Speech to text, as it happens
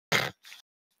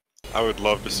I would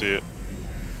love to see it.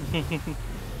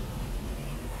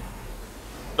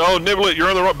 No, Nibble it, you're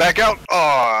on the road. Back out!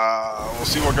 Ah, we'll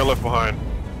see what got left behind.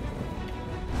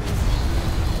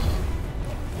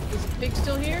 Is the pig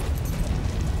still here?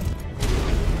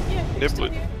 Yeah, pig's still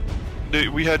Nibble here.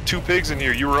 it. We had 2 pigs in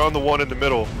here. You were on the one in the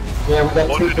middle. Yeah, we got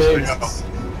One 2 did stay pigs. out.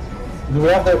 Do we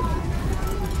have the...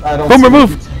 I don't Boom, see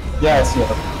remove! it. Yeah, I see it.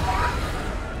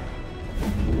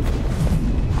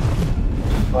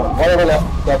 Whatever that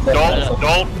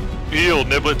Don't heal,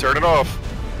 Niblet, turn it off.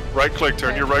 Right click,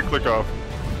 turn your right click off.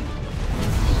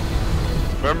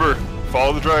 Remember,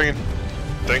 follow the dragon.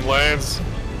 Thing lands,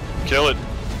 kill it.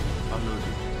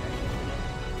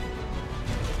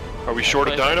 Are we short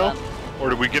a dino? Or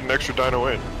did we get an extra dino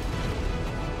in?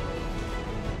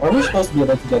 Are we supposed to be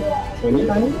able to get 20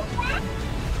 dinos?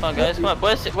 Come on guys, come on.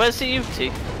 Where's the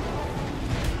UT?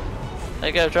 There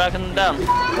you go, dragging them down.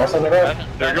 What's on the road?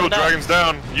 There you go, dragon's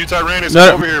down. You Tyrannus, No.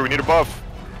 come over here, we need a buff.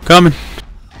 Coming.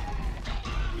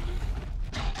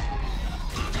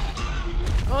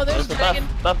 Oh, there's the dragon.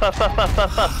 Buff.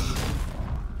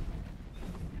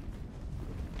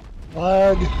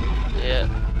 Lag. Yeah.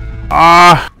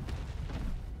 Ah.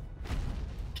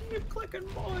 Keep clicking,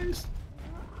 boys.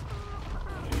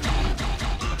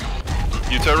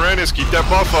 You Tyrannus, keep that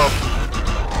buff up.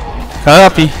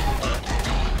 Copy.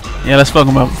 Yeah, let's fuck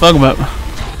him up. Fuck him up.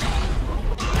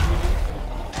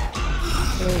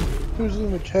 Hey, who's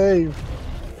in the cave?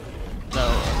 No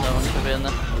one should be in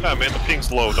there. Yeah, man, the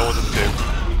ping's low. No one's in the cave.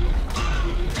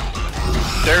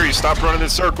 Darius, stop running in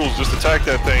circles. Just attack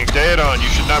that thing. Daedon, you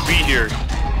should not be here.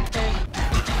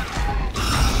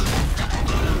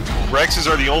 Rexes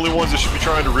are the only ones that should be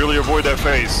trying to really avoid that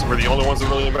phase. We're the only ones that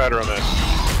really matter on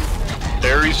that.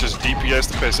 Darius just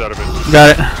DPS the piss out of it.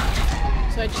 Got it.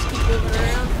 So I just keep moving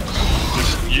around.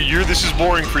 This is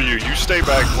boring for you. You stay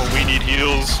back when we need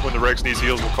heals. When the Rex needs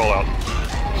heals, we'll call out.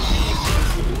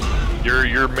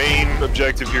 Your main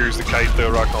objective here is to kite the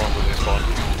rock column when they spawn.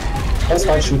 Let's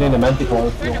start shooting the manticore.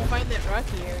 I'm trying to find that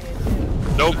rocky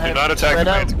area. Nope, do not attack the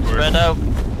manticore. Spread out.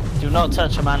 Do not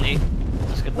touch a manti.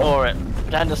 Just ignore it.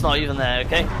 Pretend it's not even there,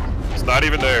 okay? It's not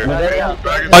even there.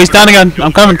 Oh, he's down again.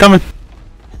 I'm coming. I don't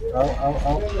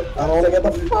want to get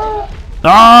the fuck.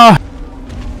 Ah.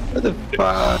 What the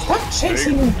fuck? Stop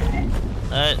chasing me.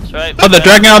 Alright, it's right. Oh, the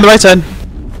dragon on the right side.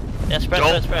 Yeah, spread.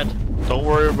 Don't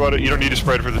worry about it. You don't need to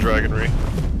spread for the dragonry.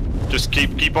 Just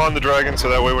keep on the dragon so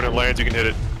that way when it lands you can hit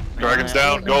it. Dragon's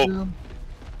down. Go.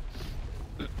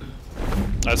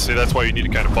 That's why you need to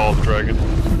kind of follow the dragon.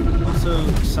 Also,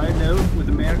 side note with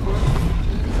the Manticore,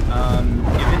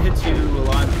 if it hits you a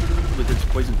lot with its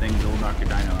poison things, it'll knock your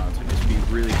dino out, so just be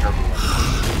really careful.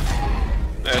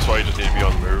 That's why you just need to be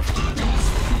on the move.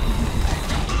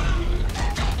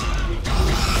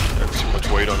 Have too much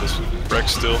weight on this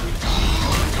Rex still.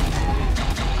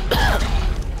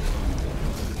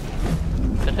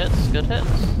 Good hits.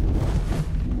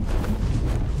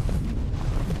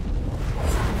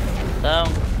 Down.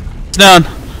 It's down.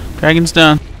 Dragon's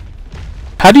down.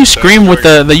 How do you scream with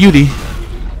the UD?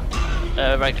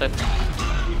 Right click. Is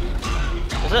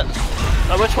it?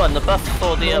 Oh, which one? The buff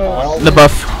or the other one? The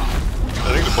buff.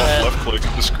 I think the buff left click.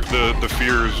 The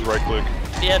fear is right click.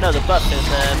 Yeah, no, the buff is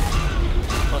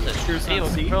what's it? True C or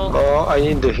control? Oh, I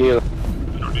need to heal.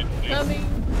 You don't need to. Coming.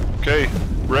 Okay,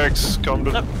 Rex, come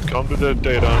to the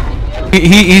Daedon.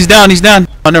 He's down. He's down.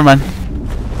 Oh, never mind.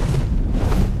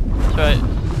 That's right.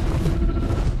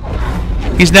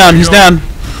 He's down. He's down.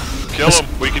 Kill him.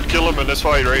 We can kill him in this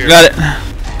fight right here. Got it.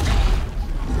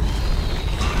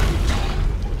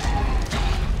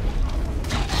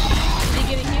 Did you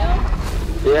get a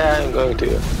heal? Yeah, I'm going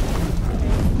to.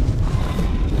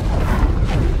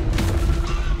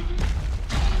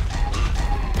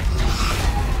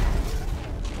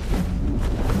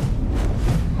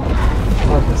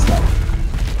 What is that?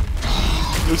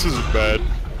 This isn't bad.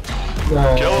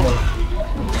 No, Kill him.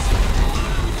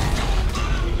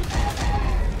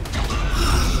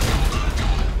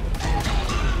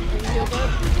 Are you healed up?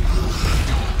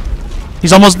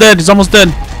 He's almost dead. He's almost dead.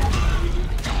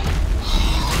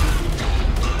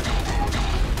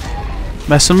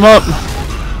 Mess him up.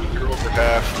 You're over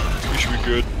half. We should be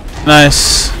good.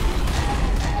 Nice.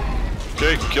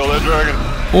 Okay, kill that dragon.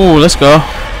 Ooh, let's go.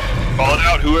 Call it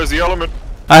out. Who has the element?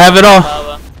 I have it all.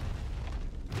 Power.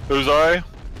 Who's I?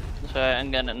 That's right,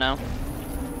 I'm getting it now.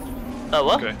 Oh,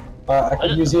 what? Okay. I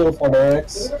could use heal for the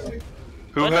Rex.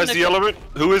 Who Why has don't the they- element?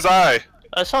 Who is I?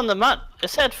 It's on the map. It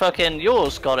said fucking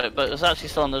yours got it, but it's actually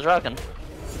still on the dragon.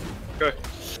 Okay.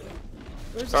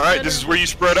 Where's the Alright, this is spider? where you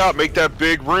spread out. Make that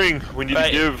big ring. We need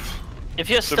Right. to give. If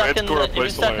you're Some stuck in Manticore the, if you're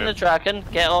place to stuck in the land. dragon,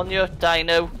 get on your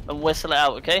dino and whistle it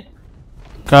out, okay?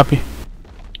 Copy.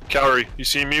 Calorie, you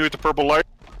see me with the purple light?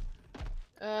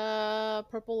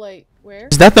 Purple light. Where?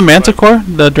 Is that the Manticore,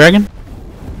 the dragon?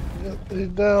 Yep, he's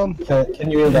down. Can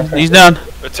you hear that? He's down.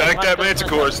 Attack that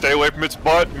manticore, stay away from its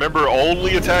butt. Remember,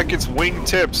 only attack its wing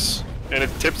tips and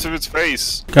its tips of its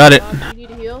face. Got it. You need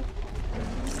to heal?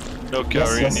 No,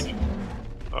 Calorie, Yes, I need you.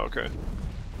 Oh, okay.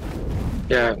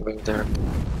 Yeah, I'm going there.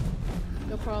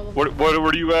 No problem.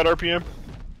 What are you at, RPM?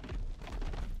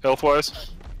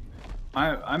 Health-wise?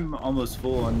 I'm almost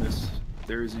full on this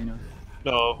Therizino.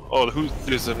 No. Oh,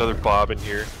 there's another Bob in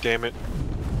here. Damn it.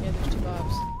 Yeah, there's 2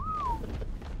 Bobs.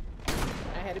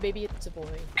 I had a baby, it's a boy.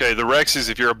 Okay, the Rexes,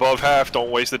 if you're above half,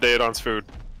 don't waste the Daedon's food.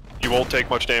 You won't take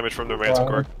much damage from the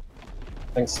Manticore.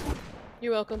 Thanks.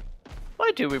 You're welcome.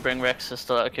 Why do we bring Rexes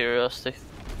still out of curiosity?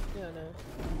 No,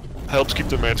 no. Helps keep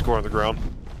the Manticore on the ground.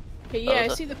 Okay, yeah, I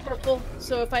see the purple.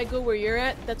 So if I go where you're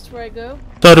at, that's where I go.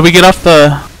 So do we get off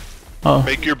the... Oh.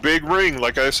 Make your big ring,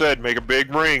 like I said, make a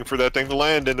big ring for that thing to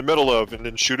land in the middle of, and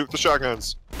then shoot it with the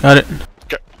shotguns. Got it.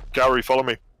 Calorie, follow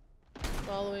me.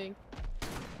 Following.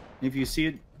 If you see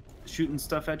it shooting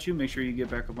stuff at you, make sure you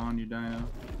get back up on your dino.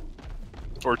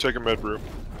 Or take a med brew.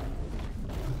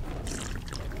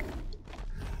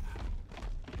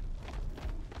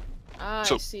 Ah,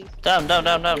 So- I see. Down.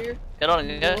 Here. Get on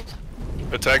it, guys.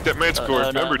 Attack that Manticore.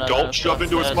 Remember, don't shove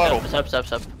into its Stop, model. Stop.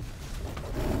 Is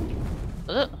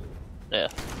it? Yeah.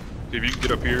 If you can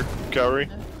get up here, Calorie,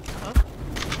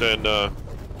 then the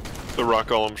rock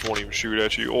golems won't even shoot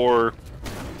at you, or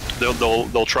they'll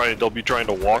be trying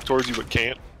to walk towards you but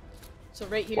can't. So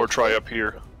right here. Or try up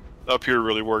here. Up here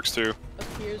really works too. Up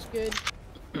here's good.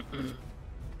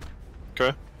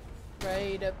 Okay.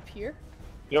 Right up here.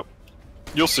 Yep.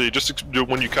 You'll see. Just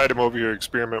when you kite him over here,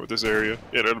 experiment with this area.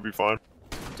 Yeah, it'll be fine.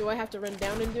 Do I have to run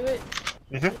down and do it?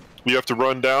 Mhm. You have to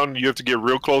run down. You have to get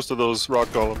real close to those rock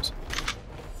golems.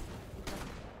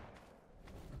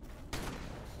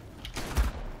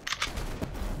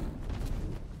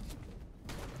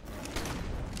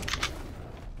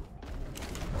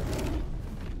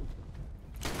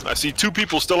 I see 2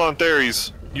 people still on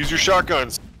Theres. Use your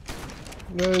shotguns.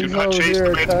 No, Do he's not over chase here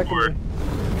the attacking Manticore. me.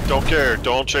 Don't care.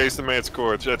 Don't chase the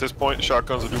Manticore. At this point, the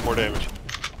shotguns will do more damage.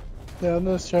 Yeah, I'm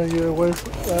just trying to get away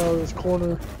from out of this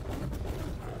corner.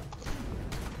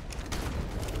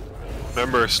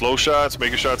 Remember, slow shots. Make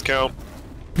your shots count.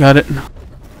 Got it.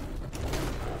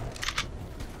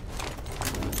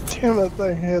 Damn, that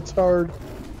thing hits hard.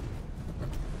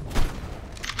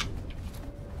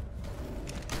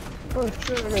 Oh,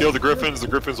 shit, I got- Kill the Griffins. The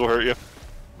Griffins will hurt you.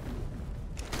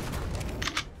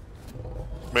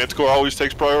 Manticore always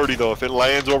takes priority, though. If it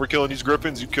lands over killing these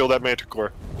Griffins, you kill that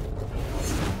Manticore.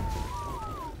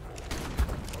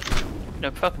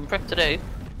 No fucking prick today.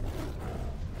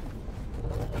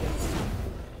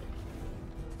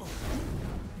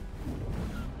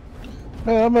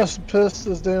 Man, I must have pissed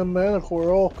this damn Manticore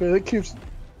off because it keeps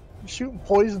shooting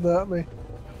poison at me.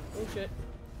 Oh shit.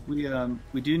 We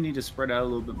do need to spread out a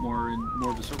little bit more in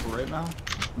more of a circle right now.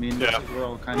 I mean, Yeah. we're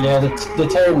all kind of. Yeah, the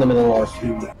tear in the middle are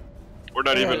huge. We're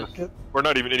not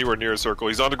even anywhere near a circle.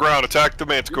 He's on the ground. Attack the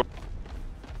Manticore.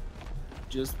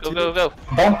 Just Go.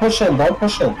 Don't push in, don't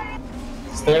push in.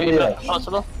 Stay on the edge.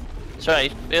 Possible?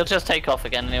 Sorry, it'll just take off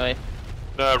again anyway.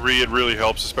 It really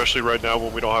helps, especially right now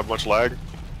when we don't have much lag.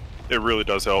 It really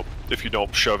does help if you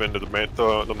don't shove into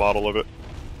the model of it.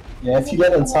 Yeah, if you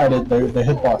get inside it, the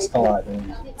hitbox collide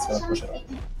and it's push it up.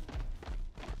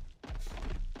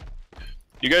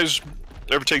 You guys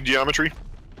ever take geometry?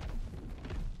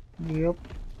 Yep.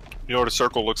 You know what a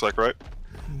circle looks like, right?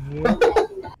 Yep.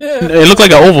 It looked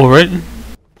like an oval, right?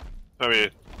 I mean,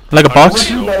 Like a box?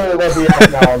 We're better than what we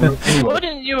have now. Why Anyway.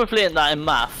 didn't you were playing that in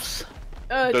maths?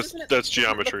 That's Doesn't it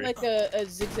geometry. look like a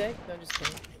zigzag? No, just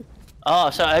kidding. Oh,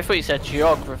 sorry, I thought you said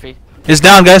geography. It's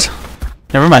down, guys.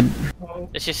 Never mind.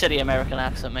 It's your silly American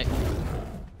accent, mate.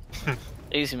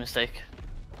 Easy mistake.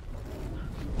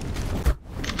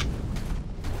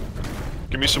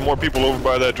 Give me some more people over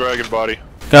by that dragon body.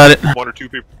 Got it. 1 or 2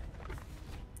 people.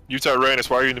 You Tyrannus,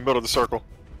 why are you in the middle of the circle?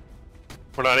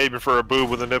 We're not aiming for a boob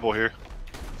with a nipple here.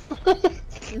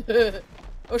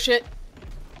 Oh shit.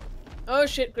 Oh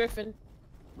shit, Griffin.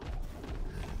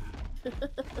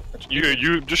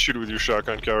 You just shoot it with your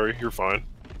shotgun, Kari. You're fine.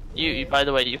 You, by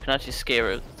the way, you can actually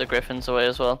scare the griffins away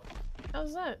as well.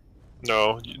 How's that?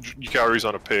 No, Kari's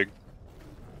on a pig.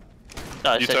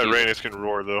 No, I You said Tyrannus can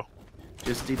roar though.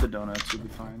 Just eat the donuts, you'll be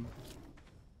fine.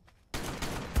 Oh,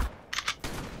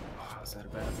 is that a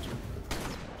bad option?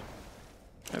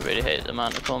 I really hate the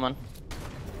Manticore, man.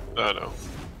 I know.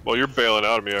 Well, you're bailing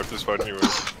out of me after this fight anyway.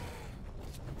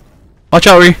 Watch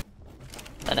out, Ree.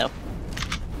 I know.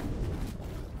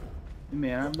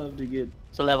 Man, I'd love to get.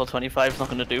 So level 25 is not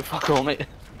gonna do fuck all, mate.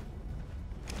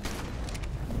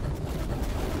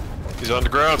 He's on the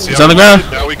ground. See He's how on the he ground.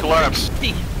 landed? Now we collapse.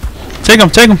 Take him,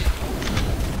 take him.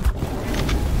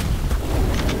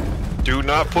 Do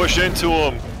not push into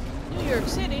him. New York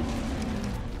City.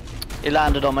 He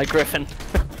landed on my griffin.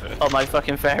 On my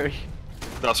fucking ferry.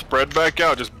 Now spread back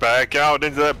out. Just back out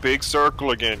into that big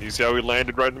circle again. You see how he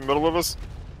landed right in the middle of us?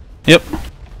 Yep.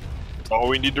 That's all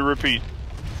we need to repeat.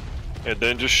 And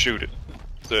then just shoot it.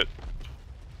 That's it.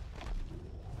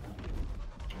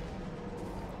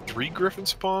 3 griffin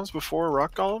spawns before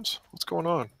rock golems? What's going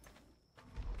on?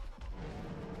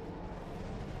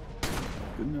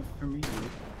 Good enough for me, dude.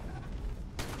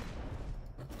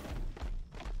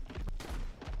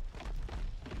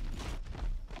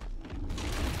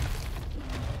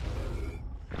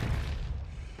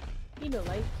 You know,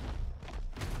 like.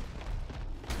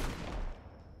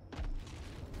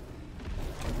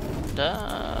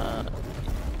 Down.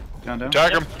 Down.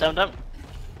 Attack him! Down.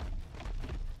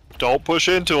 Don't push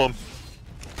into him.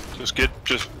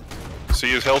 Just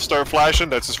see his health start flashing.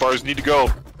 That's as far as you need to go.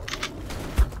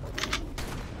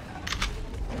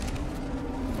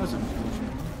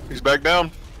 He's back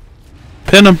down.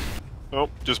 Pin him.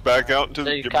 Nope, just back out into So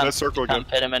the you get in that circle again. can't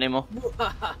pin him anymore.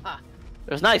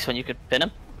 It was nice when you could pin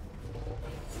him.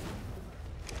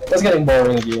 It's getting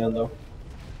boring at the end though.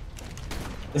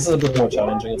 This is a bit more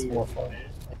challenging, it's more fun.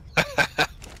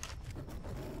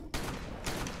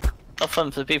 Not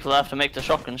fun for the people that have to make the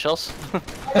shotgun shells.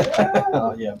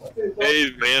 Yeah, but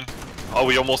Hey man, oh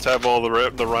we almost have all the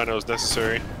rhinos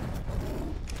necessary.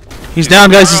 He's down,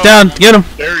 guys. He's down. Get him.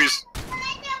 There he's.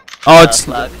 Oh, it's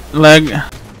lag. leg.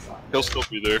 He'll still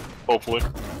be there, hopefully.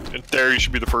 And there he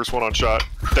should be the first one on shot.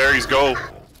 There he's go.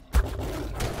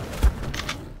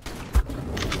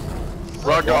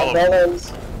 Rock golem.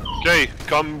 Golems. Okay,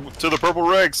 come to the purple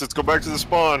regs. Let's go back to the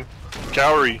spawn.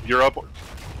 Cowrie, you're up.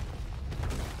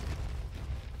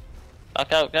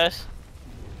 Back out, guys.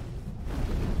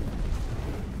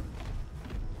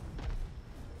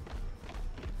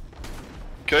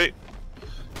 Okay.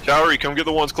 Cowrie, come get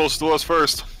the ones closest to us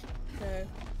first. Okay.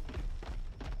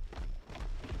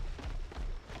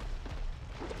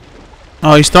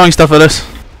 Oh, he's throwing stuff at us.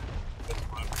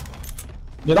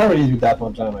 They don't really do that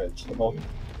much damage.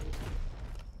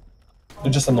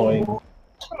 They're just annoying.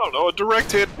 I don't know, a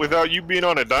direct hit without you being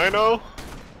on a dino?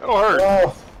 That'll hurt.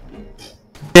 Oh,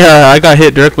 Yeah, I got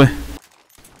hit directly.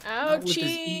 Not with his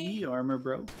Ouchie! EE armor,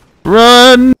 bro.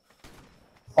 Run!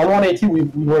 on 180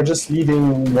 we were just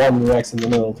leaving one Rex in the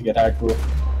middle to get aggro.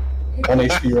 1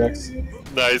 HP Rex.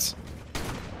 Nice.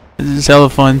 This is hella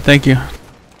fun. Thank you.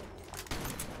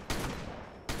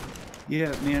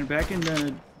 Yeah, man. Back in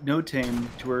the No Tame,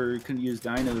 to where we couldn't use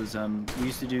dinos, we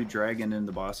used to do dragon and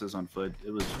the bosses on foot.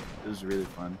 It was really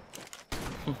fun.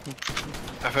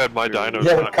 I've had my dinos.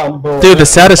 Yeah, not- combo. Dude, the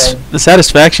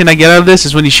satisfaction I get out of this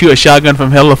is when you shoot a shotgun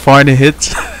from hella far and it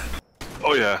hits.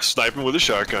 Oh yeah, sniping with a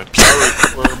shotgun.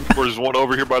 Cowrie, there's one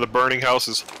over here by the burning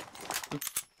houses.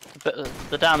 But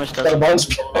the damage Got a doesn't. bunch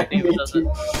behind me Does it?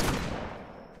 too.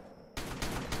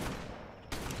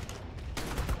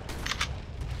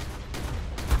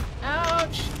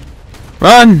 Ouch!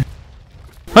 Run!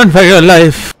 Run for your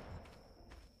life!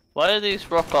 Why are these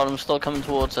rock golems still coming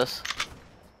towards us?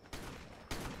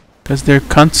 Because they're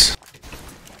cunts.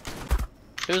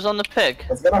 Who's on the pig?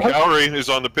 That's gonna hurt. Cowrie is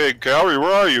on the pig. Cowrie,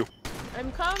 where are you?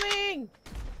 I'm coming!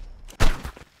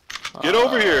 Get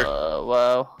over here.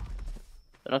 Well,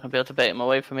 they're not gonna be able to bait him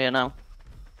away from here now.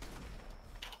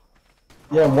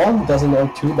 Yeah, 1 doesn't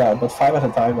look too bad, but 5 at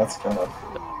a time, that's kind of...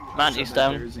 Manty's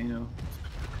down. There's, you know,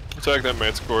 Attack that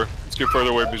manticore. Let's get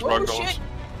further away from these rock Oh golems. shit!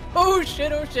 Oh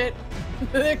shit, oh shit!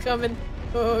 They're coming.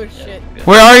 Oh shit.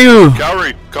 Where are you?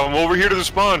 Cowrie, come over here to the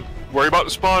spawn. Worry about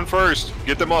the spawn first.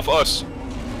 Get them off us.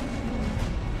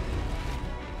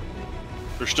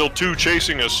 There's still 2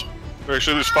 chasing us.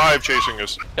 Actually, there's 5 chasing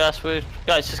us.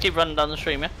 Guys, just keep running down the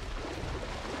stream, yeah?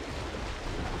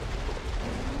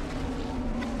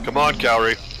 Come on,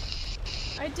 Cowrie.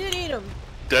 I did eat him.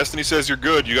 Destiny says you're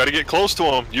good. You gotta get close to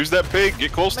him. Use that pig.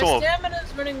 Get close to My him.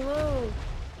 stamina's running low.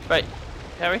 Right.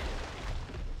 Carry.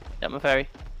 Get my ferry.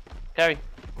 Carry.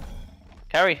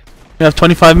 Carry. We have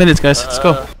 25 minutes, guys. Let's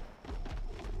go.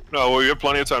 No, we have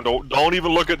plenty of time. Don't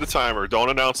even look at the timer. Don't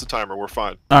announce the timer. We're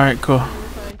fine. Alright, cool. We're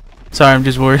fine. Sorry, I'm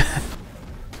just worried.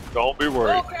 Don't be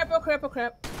worried. Oh crap, oh crap, oh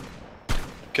crap.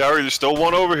 Cowrie, there's still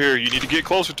one over here. You need to get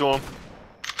closer to him.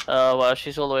 Well,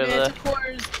 she's all the way over there.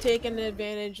 Manticore's taking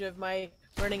advantage of my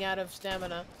running out of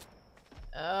stamina.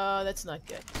 Oh, that's not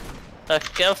good.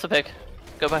 Get off the pig.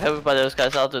 Go back over by those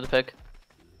guys, I'll do the pig.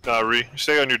 Ree,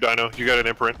 stay on your dino. You got an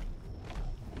imprint.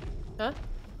 Huh?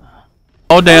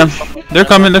 Oh damn. They're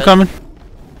coming, they're coming.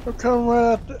 They're coming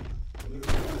right out there.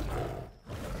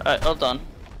 Alright, hold on.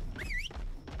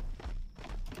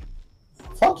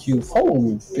 Fuck you, follow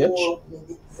me, bitch.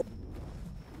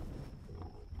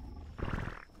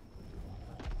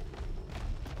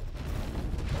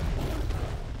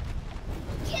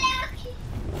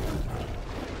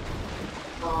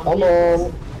 Come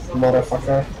on,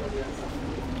 motherfucker.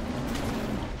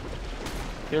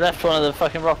 You left one of the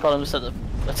fucking rock columns at the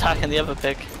attacking the other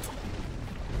pig.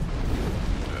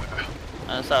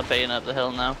 And start baiting up the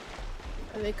hill now.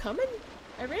 Are they coming?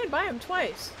 I ran by them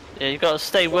twice. Yeah, you gotta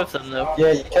stay with them though.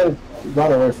 Yeah, you can't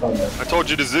run away from them. I told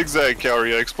you to zigzag,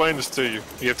 Cowrie. I explained this to you.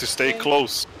 You have to stay Okay.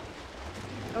 close.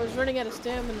 I was running out of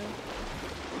stamina.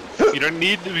 You don't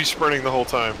need to be sprinting the whole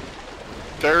time.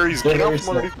 Terry's Yeah, get out very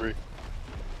from underneath me.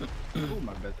 Oh,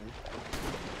 my bad.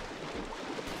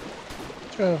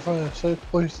 Trying to find a safe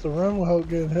place to run without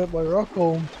getting hit by rock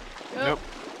holes. Oh,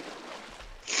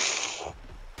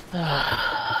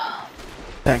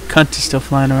 That cunt is still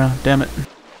flying around, damn it.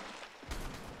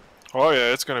 Oh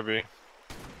yeah, it's gonna be.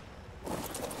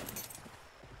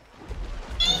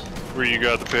 Where you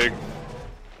got the pig?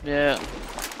 Yeah.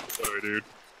 Sorry, dude.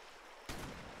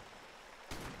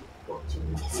 For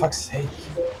fuck's sake.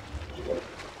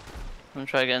 I'm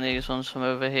trying getting these ones from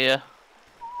over here.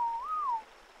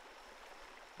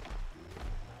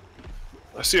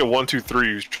 I see a 1, 2,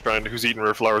 3 who's eating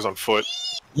rare flowers on foot.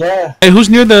 Yeah, Hey, who's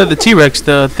near the T-Rex?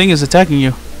 The thing is attacking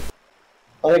you.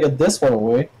 I gotta get this one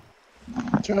away.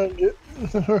 Trying to get.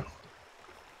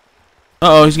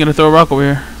 Uh-oh, he's gonna throw a rock over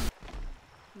here.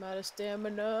 I'm out of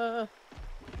stamina.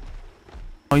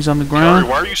 Oh, he's on the Cowrie, ground.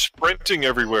 why are you sprinting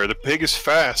everywhere? The pig is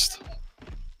fast.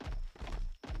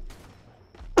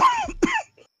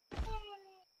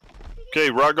 Okay,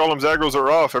 rock golems aggros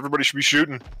are off. Everybody should be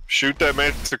shooting. Shoot that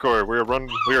manticore. We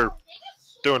are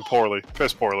doing poorly.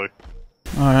 Piss poorly.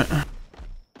 Alright.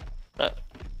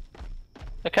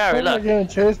 Carry, I'm look. getting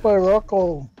chased by a rock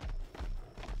hole.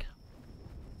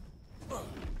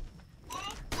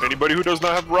 Anybody who does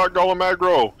not have rock golem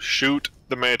aggro, shoot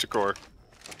the manticore.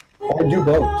 I do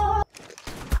both.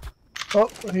 Oh,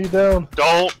 he's down.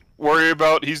 Don't worry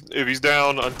about if he's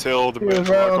down until the He was rock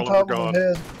right on golems are top of gone. my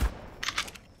head.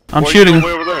 I'm Why are you shooting going him.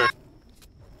 way over there?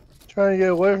 Trying to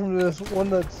get away from this one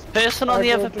that's. Person on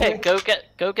the other Aggro to me. pig,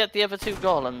 go get the other two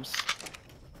golems.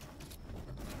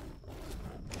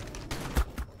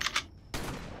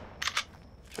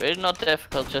 It's really not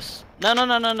difficult, just no,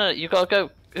 you gotta go.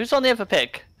 Who's on the other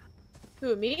pig?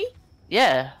 Who, me?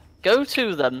 Yeah, go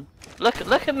to them. Look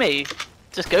at me.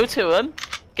 Just go to them.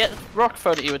 Get rock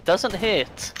thrown at you. It doesn't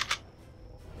hit.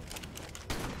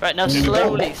 Right now,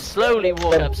 slowly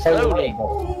walk up.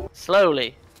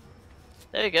 Slowly.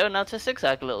 There you go. Now to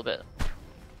zigzag a little bit.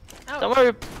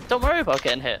 Ouch. Don't worry about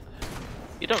getting hit.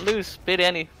 You don't lose barely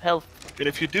any health. And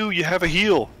if you do, you have a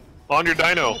heal on your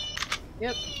dino.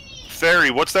 Yep.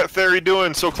 Fairy, what's that fairy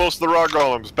doing so close to the rock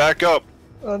golems? Back up.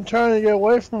 I'm trying to get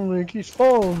away from him. He keeps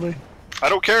following me. I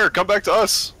don't care. Come back to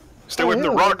us. Stay away from the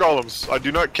rock golems. I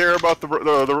do not care about the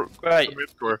Right.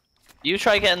 manticore. You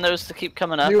try getting those to keep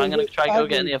coming up. You- I'm gonna try I go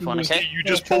getting the think other one. you- Okay. You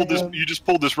just pulled this. You just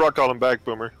pulled this rock golem back,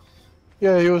 Boomer.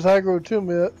 Yeah, he was aggro to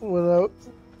me when I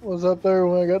was up there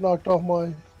when I got knocked off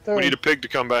my. We need a pig to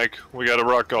come back. We got a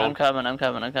rock I'm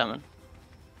golem. coming.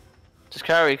 Just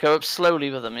carry, go up slowly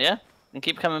with them, yeah? And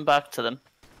keep coming back to them.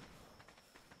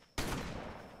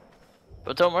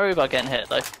 But don't worry about getting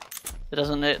hit, like it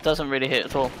doesn't really hit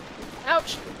at all.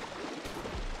 Ouch.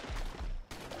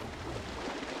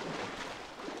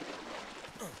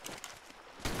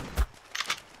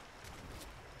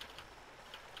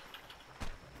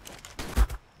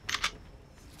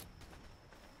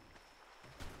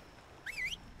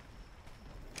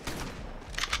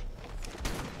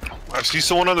 I see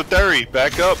someone on the ferry.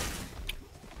 Back up.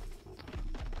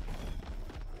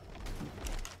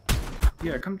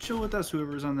 Yeah, come chill with us,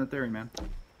 whoever's on that theory, man.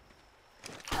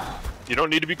 You don't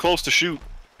need to be close to shoot.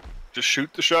 Just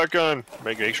shoot the shotgun.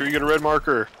 Make sure you get a red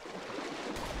marker.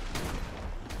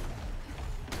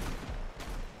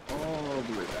 All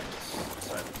the way back to the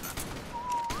side of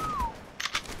the map.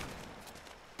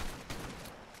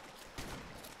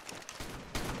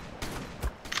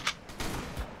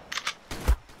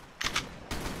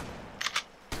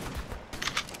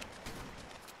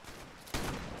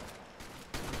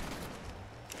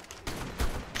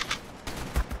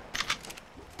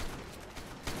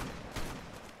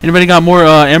 Anybody got more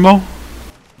ammo?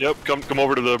 Yep, come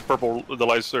over to the purple, the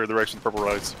lights, or the direction of the purple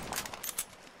lights.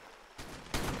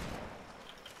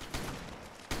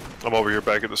 I'm over here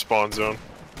back at the spawn zone,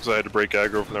 because I had to break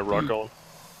aggro from that rock golem.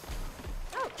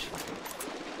 Ouch.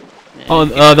 Oh,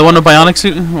 the one with bionic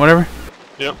suit, whatever.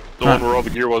 Yep, the one where all the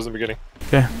gear was in the beginning.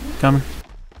 Okay, coming.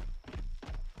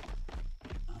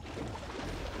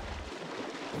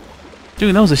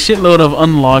 Dude, that was a shitload of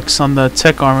unlocks on the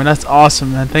tech armor. That's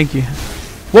awesome, man. Thank you.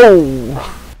 Whoa!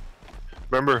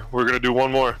 Remember, we're gonna do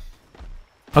one more.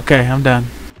 Okay, I'm done.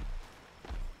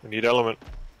 We need element.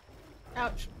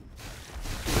 Ouch.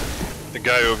 The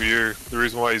guy over here, the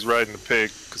reason why he's riding the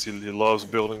pig, because he loves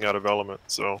building out of element,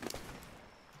 so.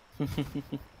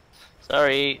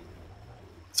 Sorry.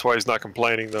 That's why he's not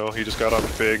complaining though, he just got on the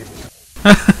pig.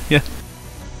 Yeah.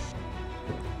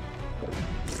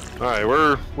 Alright,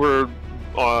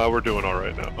 we're doing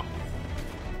alright now.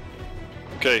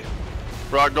 Okay.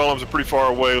 Rock golems are pretty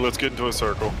far away, let's get into a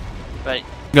circle. Right.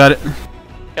 Got it.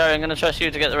 Gary, I'm gonna trust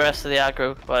you to get the rest of the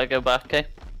aggro while I go back, okay?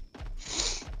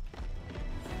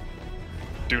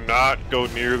 Do not go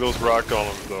near those rock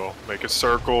golems though. Make a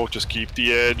circle, just keep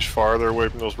the edge farther away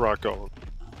from those rock golems.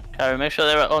 Gary, make sure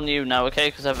they're on you now, okay?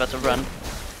 Because I've had to run.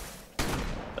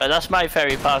 Right, that's my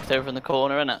ferry parked over in the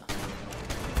corner, isn't it?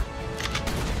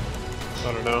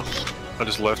 I don't know. I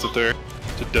just left it there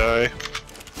to die.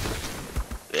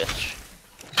 Bitch.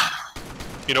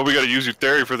 You know we gotta use your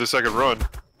theory for the second run.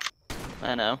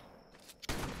 I know.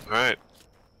 Alright.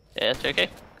 Yeah, it's okay.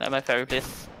 Can I have my ferry,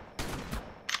 please?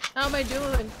 How am I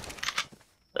doing?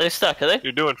 Are they stuck, are they?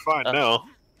 You're doing fine now.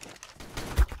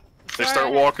 If they Sorry,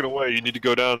 start walking away, you need to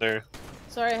go down there.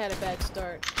 Sorry I had a bad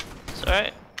start. It's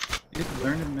alright. You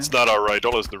learn it, man. It's not alright,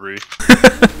 don't listen to Ree.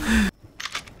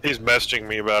 He's messaging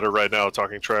me about it right now,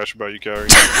 talking trash about you, Gary.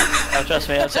 Oh, trust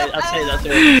me, I'd say that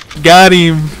to him. Got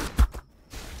him.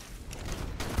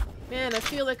 Man, I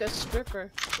feel like a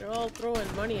stripper. They're all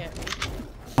throwing money at me.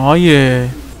 Oh yeah.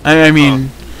 I mean.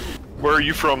 Where are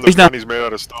you from? The He's not- money's made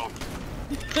out of stone.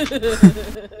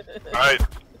 Alright,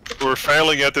 we're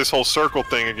failing at this whole circle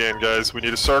thing again, guys. We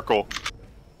need a circle.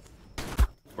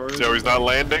 See how he's not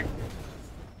landing?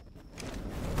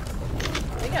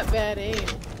 They got bad aim.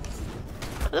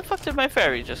 Where the fuck did my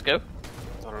ferry just go?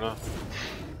 I don't know.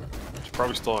 He's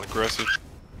probably still on aggressive.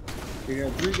 You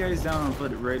got 3 guys down on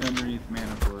foot right underneath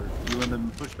Manicore. You want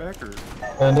them to push back or?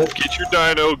 And it, Get your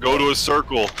dino, go to a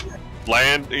circle.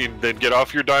 Land, and then get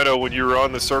off your dino when you're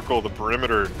on the circle, the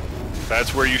perimeter.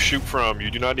 That's where you shoot from. You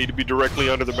do not need to be directly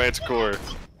under the manticore.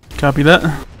 Copy that.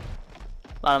 Man,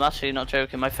 I'm actually not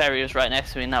joking. My ferry was right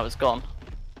next to me and now it's gone.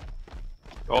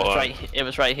 It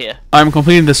was right here. I'm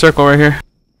completing the circle right here.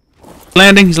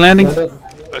 Landing. He's landing. and it.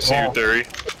 I see your theory.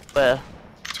 Where?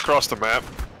 It's across the map.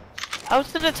 How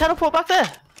did it teleport back there?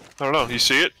 I don't know, you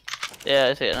see it? Yeah,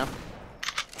 I see it now.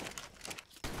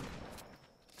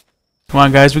 Come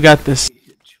on, guys. We got this.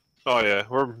 Oh yeah,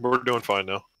 we're doing fine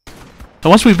now. So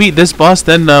once we beat this boss,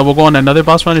 then we'll go on another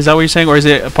boss run. Is that what you're saying, or is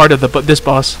it a part of this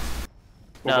boss?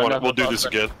 No, We'll do this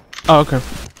again. Oh, okay.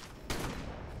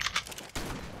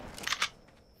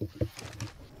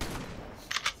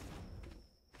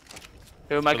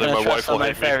 Who am I And then gonna my trust wife will on my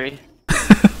hate me. ferry?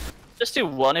 Just do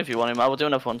one if you want him. I will do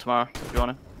another one tomorrow if you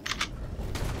want him.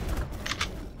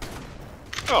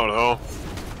 I don't know.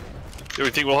 Do we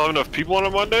think we'll have enough people on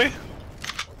a Monday?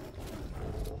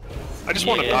 I just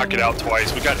want to Yeah. knock it out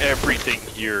twice. We got everything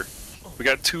here. We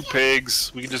got 2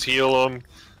 pigs. We can just heal them.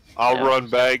 I'll Yeah. run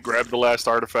back, grab the last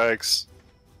artifacts.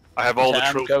 I have all the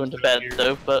I'm trophies. going to bed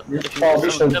though, but We if you probably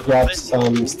want should some grab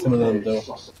some stimulant though,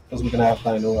 because we're gonna have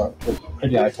dino with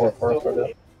pretty high torque for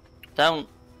that. down.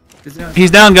 He's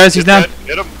down, guys. He's down.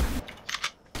 Hit him.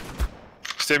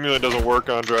 Stimulant doesn't work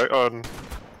on tames,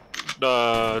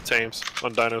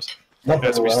 on dinos. It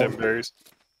has to be stem berries.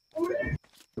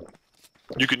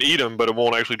 You can eat them, but it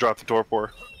won't actually drop the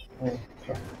torpor. I'm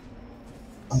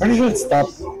pretty sure it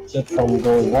stopped it from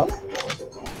going up.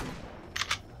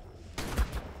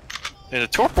 And the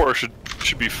torpor should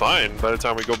be fine by the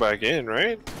time we go back in,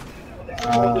 right?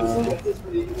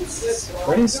 It's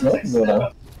pretty slow though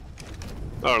now.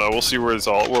 I don't know. We'll see where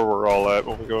we're all at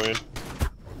when we go in.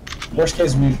 Worst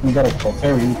case, we got a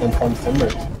ferry, we can find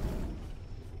timber.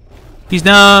 He's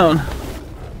down.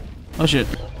 Oh shit.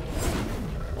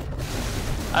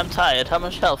 I'm tired. How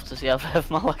much health does he have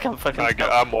left? I can't fucking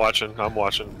tell. I'm watching.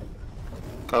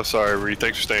 I'm sorry, Reed.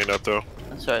 Thanks for staying up, though.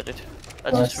 That's right, dude.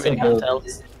 I just really can't tell.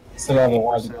 Still have a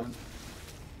while to go.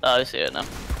 Oh, I see it now.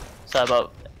 So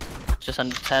about just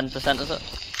under 10%, is it?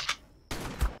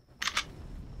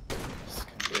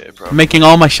 Yeah, bro. Making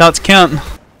all my shots count.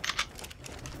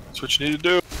 That's what you need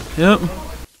to do. Yep.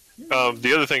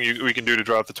 The other thing we can do to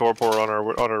drop the torpor on our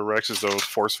Rexes, though, is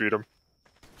force feed them.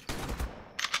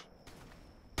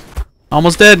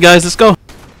 Almost dead, guys. Let's go.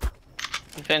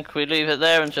 You think we leave it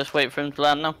there and just wait for him to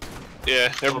land now?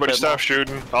 Yeah, everybody bit stop more.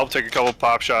 shooting. I'll take a couple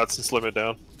pop shots and slim it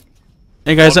down.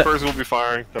 Hey guys, One person will be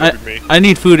firing. That'll be me. I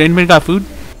need food. Anybody got food?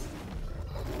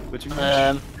 What's your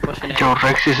What's your name? John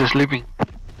Rex is sleeping.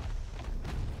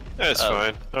 That's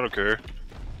fine. I don't care.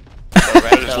 Rex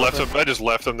I just over.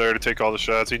 left him there to take all the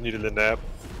shots. He needed a nap.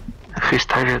 He's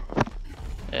tired.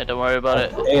 Yeah, don't worry about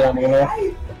it. Hey, I'm here.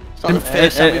 It's not the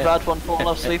first time we've had one falling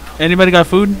off sleep. Anybody got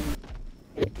food?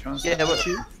 Yeah, what's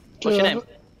your name?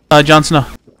 Jon Snow.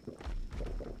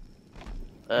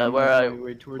 Where are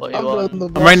you? What are you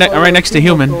on? I'm right next to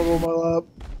human.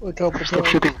 Stop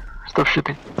shooting. Stop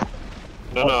shooting.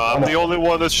 No, I'm the only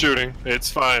one that's shooting.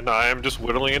 It's fine. I am just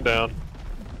whittling it down.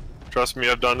 Trust me,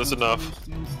 I've done this enough.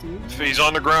 He's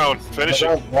on the ground. Finish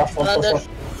him. Watch. He's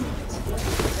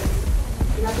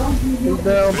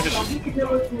down. Finish him.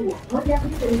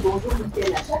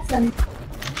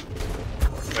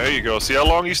 There you go. See how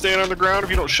long he's staying on the ground if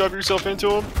you don't shove yourself into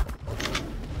him?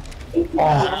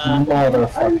 Oh,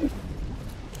 motherfucker.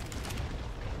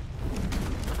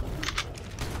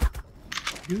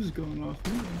 Who's going off?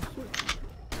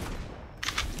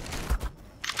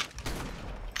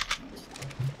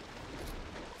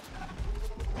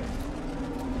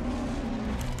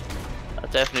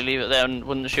 I'd definitely leave it there and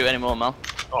wouldn't shoot anymore, Mal.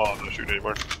 Oh, I'm not shooting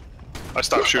anymore. I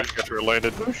stopped shooting after it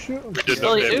landed. Who's shooting? We did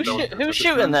Well, no damage. who's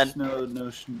shooting then? No.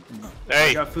 Hey!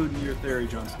 I got food in your theory,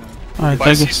 Jon Snow. Alright, If I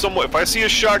thank you. see if I see a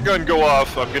shotgun go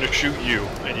off, I'm gonna shoot you,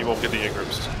 and you won't get the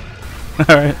Ingrams.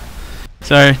 Alright.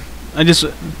 Sorry. I just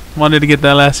wanted to get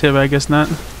that last hit, but I guess not.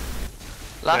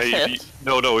 Last Hey, hit?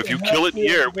 no, if you kill it in the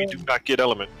air, we do not get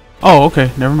element. Oh,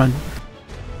 okay. Never mind.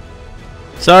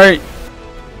 Sorry.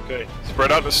 Okay,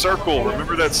 spread out in a circle.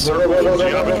 Remember that circle of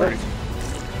geometry.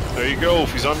 There you go.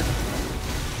 If he's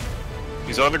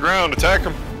on the ground, attack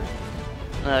him.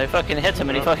 No, he fucking hit him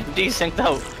and he fucking desynced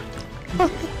out.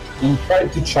 He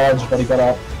tried to charge, but he got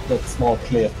off that small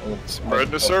cliff. Spread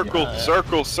in a circle.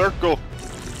 Circle.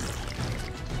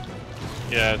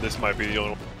 Yeah, this might be the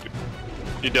only one.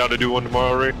 You down to do one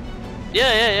tomorrow, Ray?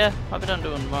 Yeah. I'll be done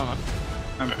doing tomorrow, man.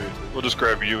 I'm free. We'll just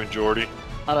grab you and Jordy.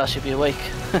 I'll actually be awake.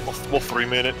 We'll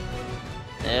 3-minute.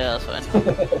 Yeah, that's fine.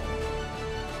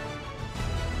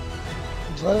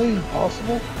 Is that even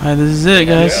possible? Alright, this is it,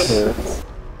 guys.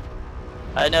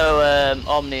 I know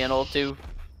Omni and all do.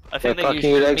 I think they Fucking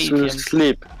usually Rex will medium,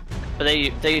 sleep. but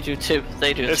they do two.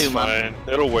 They do It's two, man.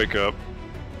 fine. It'll wake up.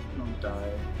 Don't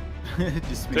die.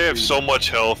 Just make They have sure so much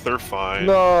health. They're fine.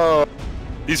 No.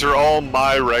 These are all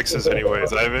my Rexes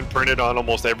anyways. I haven't printed on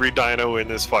almost every dino in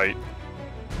this fight.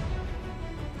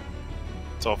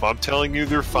 So if I'm telling you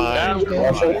they're fine,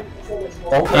 they're fine.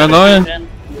 I'm going.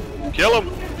 Kill him!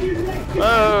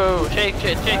 Oh,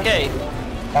 JK.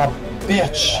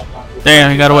 Bitch!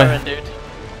 Damn, he got away. Firing, dude.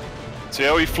 See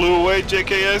how he flew away,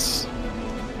 JKS?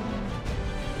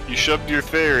 You shoved your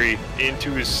fairy into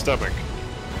his stomach.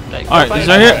 Right, Alright, go he's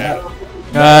fight. right here.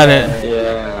 Got it.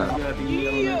 Yeah.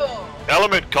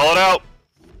 Element, call it out!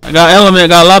 I got element, I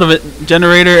got a lot of it.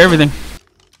 Generator, everything.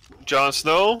 Jon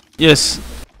Snow, Yes.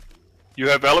 you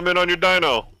have element on your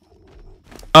dino.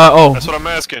 Oh. That's what I'm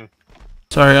asking.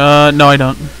 Sorry, no I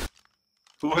don't.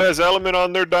 Who has element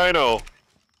on their dino?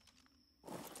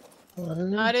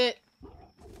 Not it.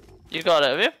 You got it,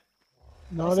 have you?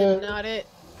 Not I said it. not it.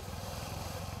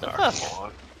 The Oh, fuck? come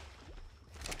on.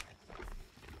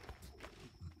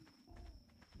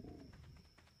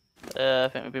 I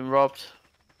think we've been robbed.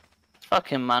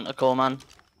 Fucking manticore, man.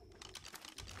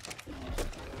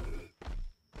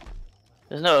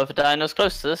 There's no other dinos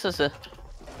close to this, is there?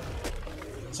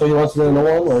 So you want to do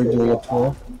another one, or are you doing it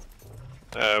tomorrow?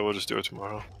 We'll just do it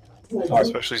tomorrow. Alright.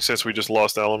 Especially since we just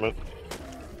lost element.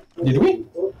 Did we?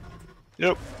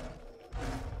 Yep.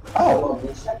 Oh.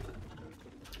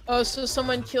 Oh, so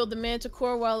someone killed the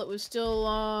manticore while it was still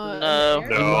No. in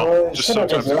the air? No, just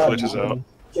sometimes it glitches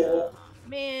out.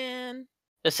 Man.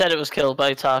 It said it was killed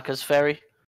by Tarka's ferry.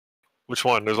 Which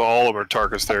one? There's all of them are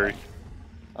Tarkus theory.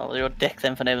 Oh, well, you're a dick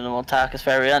then for naming them all Tarka's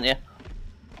ferry, aren't you?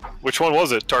 Which one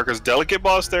was it? Tarkus delicate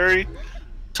boss theory?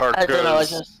 Tarkus. I don't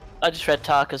know. I just read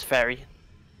Tarka's ferry.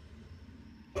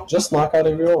 Just knock out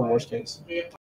everyone, worst case.